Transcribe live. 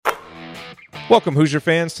Welcome, Hoosier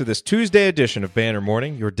fans, to this Tuesday edition of Banner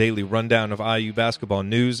Morning, your daily rundown of IU basketball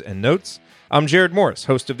news and notes. I'm Jared Morris,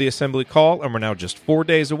 host of the Assembly Call, and we're now just 4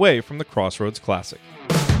 days away from the Crossroads Classic.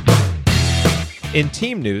 In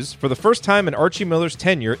team news, for the first time in Archie Miller's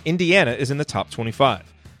tenure, Indiana is in the top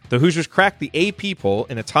 25. The Hoosiers cracked the AP poll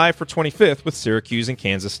in a tie for 25th with Syracuse and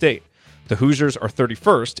Kansas State. The Hoosiers are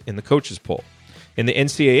 31st in the coaches poll. In the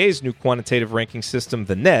NCAA's new quantitative ranking system,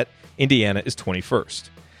 the NET, Indiana is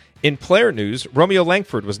 21st. In player news, Romeo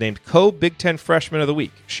Langford was named co-Big Ten Freshman of the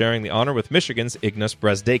Week, sharing the honor with Michigan's Ignas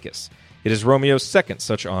Brazdeikis. It is Romeo's second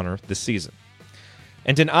such honor this season.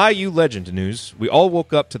 And in IU legend news, we all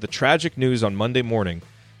woke up to the tragic news on Monday morning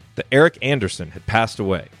that Eric Anderson had passed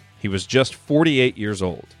away. He was just 48 years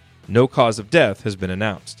old. No cause of death has been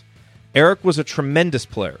announced. Eric was a tremendous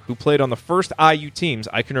player who played on the first IU teams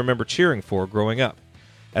I can remember cheering for growing up.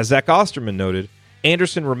 As Zach Osterman noted,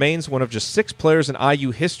 Anderson remains one of just 6 players in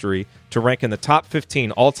IU history to rank in the top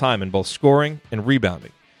 15 all-time in both scoring and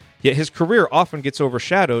rebounding. Yet his career often gets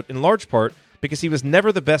overshadowed in large part because he was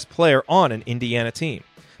never the best player on an Indiana team.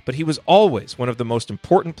 But he was always one of the most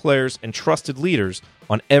important players and trusted leaders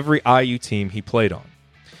on every IU team he played on.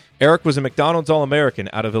 Eric was a McDonald's All-American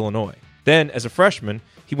out of Illinois. Then, as a freshman,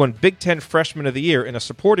 he won Big Ten Freshman of the Year in a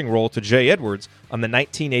supporting role to Jay Edwards on the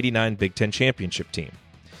 1989 Big Ten Championship team.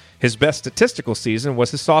 His best statistical season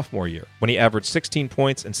was his sophomore year, when he averaged 16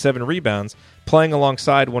 points and 7 rebounds, playing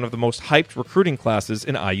alongside one of the most hyped recruiting classes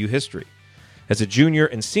in IU history. As a junior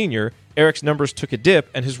and senior, Eric's numbers took a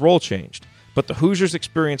dip and his role changed, but the Hoosiers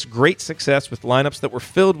experienced great success with lineups that were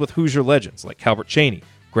filled with Hoosier legends like Calvert Chaney,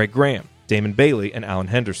 Greg Graham, Damon Bailey, and Alan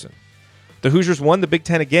Henderson. The Hoosiers won the Big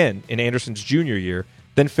Ten again in Anderson's junior year,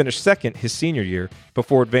 then finished second his senior year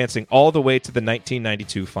before advancing all the way to the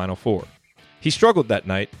 1992 Final Four. He struggled that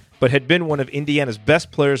night, but had been one of Indiana's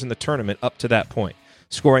best players in the tournament up to that point,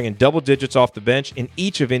 scoring in double digits off the bench in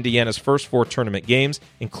each of Indiana's first 4 tournament games,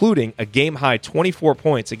 including a game-high 24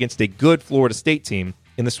 points against a good Florida State team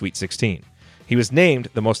in the Sweet 16. He was named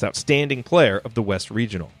the most outstanding player of the West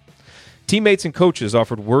Regional. Teammates and coaches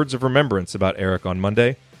offered words of remembrance about Eric on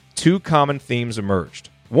Monday. 2 common themes emerged.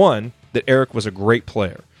 1, that Eric was a great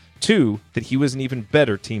player. 2, that he was an even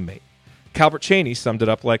better teammate. Calvert Chaney summed it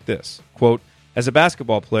up like this, quote, "As a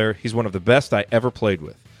basketball player, he's one of the best I ever played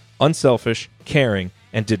with. Unselfish, caring,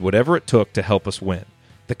 and did whatever it took to help us win.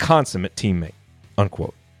 The consummate teammate."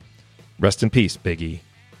 Unquote. Rest in peace, Big E.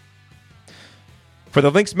 For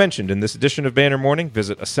the links mentioned in this edition of Banner Morning,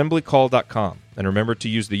 visit assemblycall.com. And remember to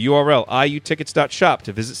use the URL iutickets.shop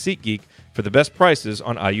to visit SeatGeek for the best prices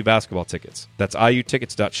on IU basketball tickets. That's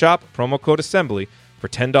iutickets.shop, promo code ASSEMBLY for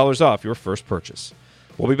 $10 off your first purchase.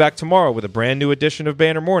 We'll be back tomorrow with a brand new edition of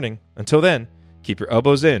Banner Morning. Until then, keep your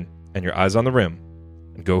elbows in and your eyes on the rim.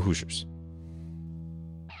 And go Hoosiers.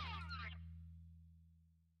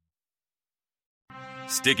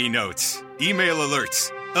 Sticky notes, email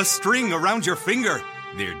alerts, a string around your finger.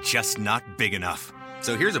 They're just not big enough.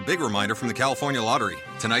 So here's a big reminder from the California Lottery.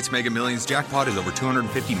 Tonight's Mega Millions jackpot is over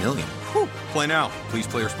 $250 million. Whew. Play now. Please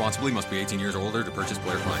play responsibly. Must be 18 years or older to purchase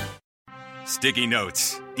player client. Sticky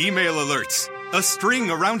notes, email alerts, a string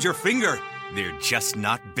around your finger. They're just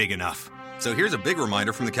not big enough. So here's a big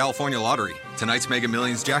reminder from the California Lottery. Tonight's Mega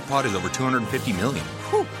Millions jackpot is over $250 million.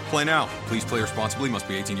 Whew. Play now. Please play responsibly. Must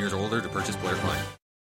be 18 years or older to purchase player client.